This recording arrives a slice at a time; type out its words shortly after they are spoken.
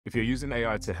If you're using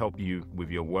AI to help you with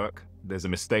your work, there's a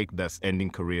mistake that's ending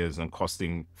careers and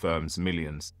costing firms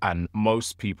millions, and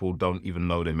most people don't even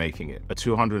know they're making it. A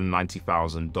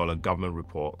 $290,000 government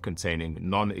report containing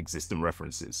non-existent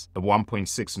references, a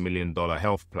 $1.6 million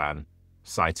health plan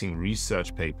citing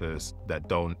research papers that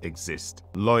don't exist,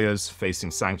 lawyers facing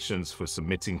sanctions for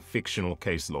submitting fictional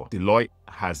case law. Deloitte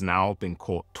has now been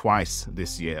caught twice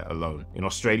this year alone. In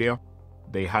Australia,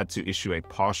 they had to issue a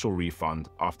partial refund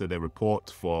after their report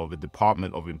for the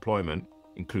Department of Employment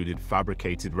included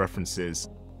fabricated references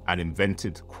and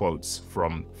invented quotes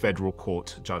from federal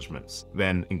court judgments.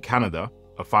 Then in Canada,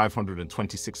 a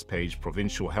 526-page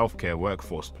provincial healthcare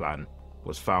workforce plan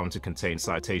was found to contain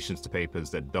citations to papers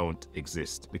that don't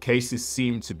exist. The cases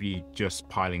seem to be just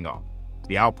piling up.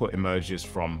 The output emerges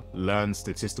from learned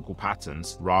statistical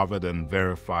patterns rather than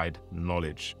verified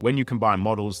knowledge. When you combine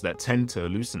models that tend to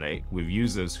hallucinate with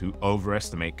users who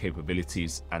overestimate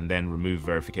capabilities and then remove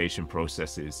verification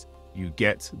processes, you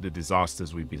get the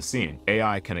disasters we've been seeing.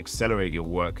 AI can accelerate your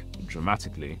work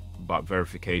dramatically, but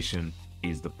verification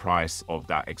is the price of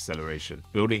that acceleration.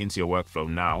 Build it into your workflow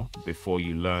now before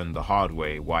you learn the hard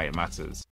way why it matters.